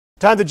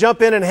Time to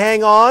jump in and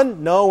hang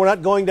on. No, we're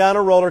not going down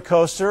a roller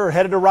coaster or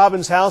headed to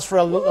Robin's house for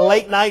a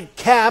late night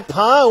cap,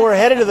 huh? We're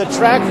headed to the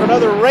track for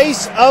another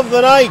race of the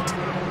night.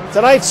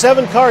 Tonight's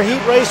 7-car heat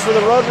race for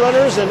the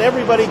Roadrunners, and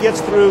everybody gets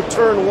through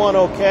turn 1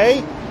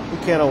 okay. We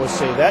can't always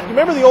say that. You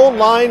remember the old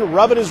line,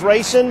 rubbin' is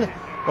racing?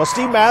 Well,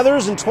 Steve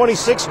Mathers in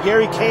 26,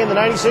 Gary Kay in the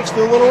 96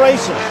 do a little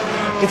racing.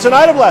 It's a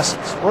night of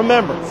lessons.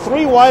 Remember,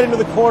 3 wide into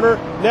the corner,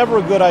 never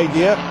a good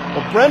idea.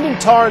 Well, Brendan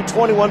Tarr in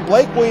 21,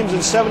 Blake Williams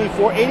in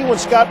 74, 81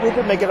 Scott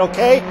Rupert make it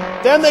okay.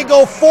 Then they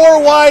go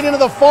 4 wide into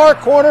the far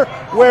corner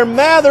where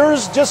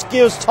Mathers just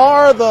gives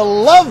Tarr the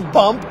love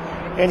bump,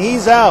 and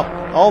he's out.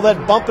 All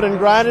that bumping and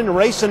grinding,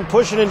 racing,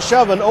 pushing and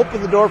shoving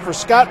opened the door for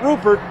Scott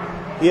Rupert.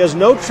 He has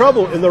no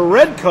trouble in the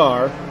red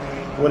car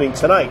winning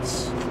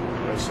tonight's